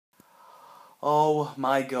Oh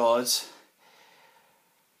my god.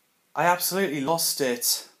 I absolutely lost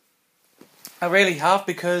it. I really have,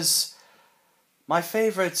 because my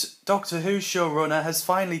favourite Doctor Who showrunner has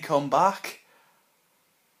finally come back.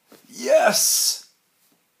 Yes!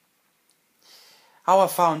 How I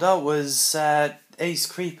found out was Ace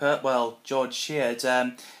Creeper, well, George Sheard,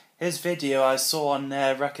 his video I saw on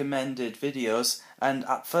recommended videos, and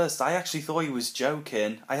at first I actually thought he was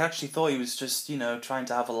joking. I actually thought he was just, trying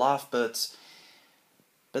to have a laugh, but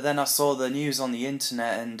then I saw the news on the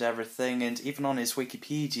internet and everything, and even on his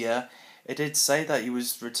Wikipedia, it did say that he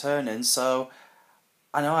was returning, so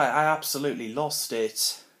I know I absolutely lost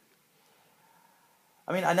it.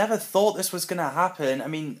 I mean, I never thought this was going to happen. I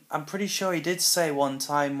mean, I'm pretty sure he did say one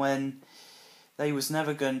time when that he was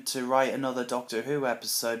never going to write another Doctor Who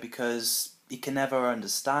episode because he can never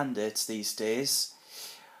understand it these days.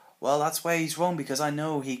 Well, that's where he's wrong, because I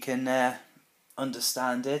know he can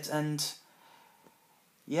understand it, and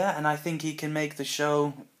yeah, and I think he can make the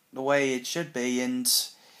show the way it should be, and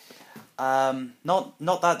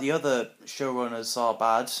not that the other showrunners are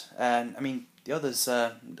bad. I mean, the others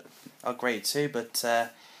are great too, but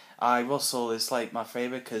Russell is like my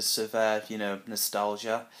favourite because of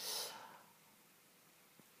nostalgia.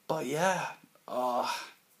 But yeah,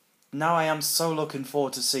 now I am so looking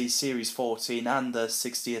forward to see Series 14 and the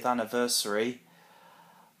 60th anniversary,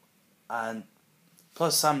 and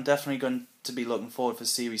plus I'm definitely going to be looking forward for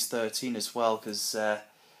Series 13 as well, because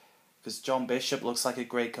John Bishop looks like a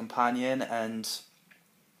great companion, and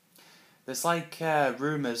there's like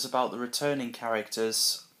rumours about the returning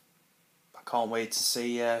characters. I can't wait to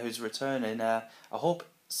see who's returning. I hope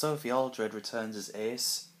Sophie Aldred returns as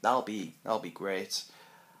Ace. That'll be great.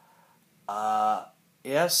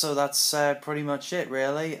 Yeah, so that's pretty much it,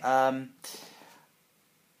 really.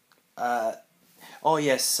 Oh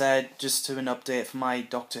yes, just to an update for my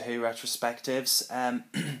Doctor Who retrospectives.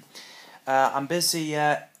 I'm busy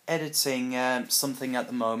editing something at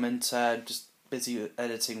the moment. Just busy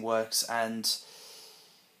editing works, and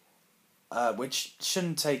which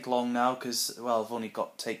shouldn't take long now, because I've only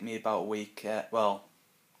take me about a week. It'll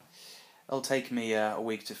take me a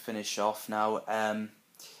week to finish off now.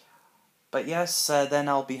 But yes, then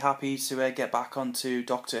I'll be happy to get back onto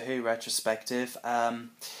Doctor Who retrospective.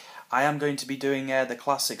 I am going to be doing the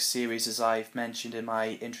classic series, as I've mentioned in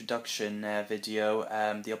my introduction video,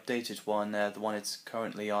 the updated one, the one it's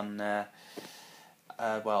currently on, the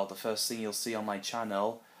first thing you'll see on my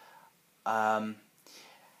channel. But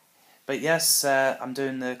yes, I'm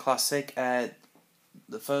doing the classic. The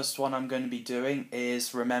first one I'm going to be doing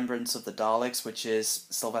is Remembrance of the Daleks, which is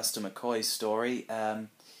Sylvester McCoy's story. The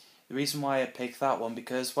reason why I picked that one,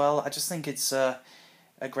 because, I just think it's a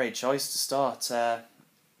great choice to start.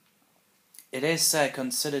 It is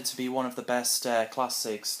considered to be one of the best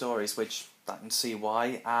classic stories, which I can see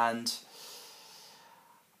why, and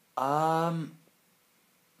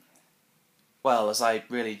as I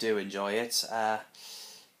really do enjoy it,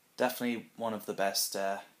 definitely one of the best.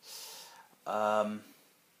 So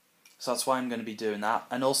that's why I'm going to be doing that,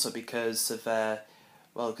 and also because of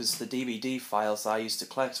because the DVD files I used to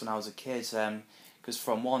collect when I was a kid. Because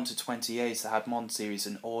from 1 to 28 I had Mon series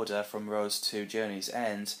in order from Rose to Journey's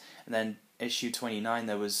End, and then issue 29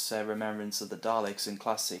 there was Remembrance of the Daleks in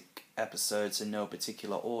classic episodes in no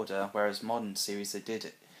particular order, whereas modern series they did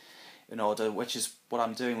it in order, which is what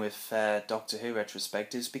I'm doing with Doctor Who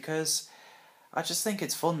retrospectives, because I just think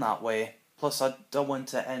it's fun that way. Plus I don't want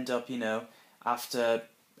to end up, after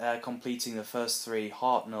completing the first 3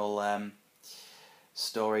 Hartnell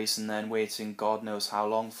stories and then waiting God knows how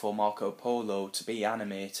long for Marco Polo to be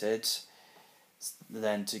animated,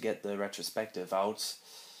 then to get the retrospective out.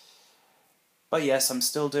 But yes, I'm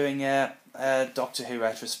still doing Doctor Who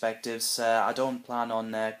retrospectives. I don't plan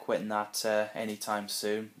on quitting that anytime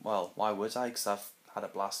soon. Well, why would I? Because I've had a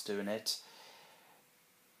blast doing it.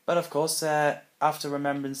 But of course, after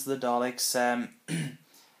Remembrance of the Daleks,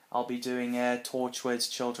 I'll be doing Torchwood's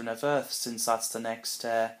Children of Earth, since that's the next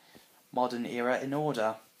modern era in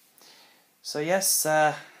order. So yes,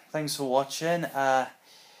 thanks for watching.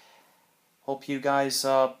 Hope you guys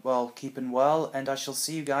are keeping well, and I shall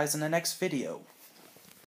see you guys in the next video.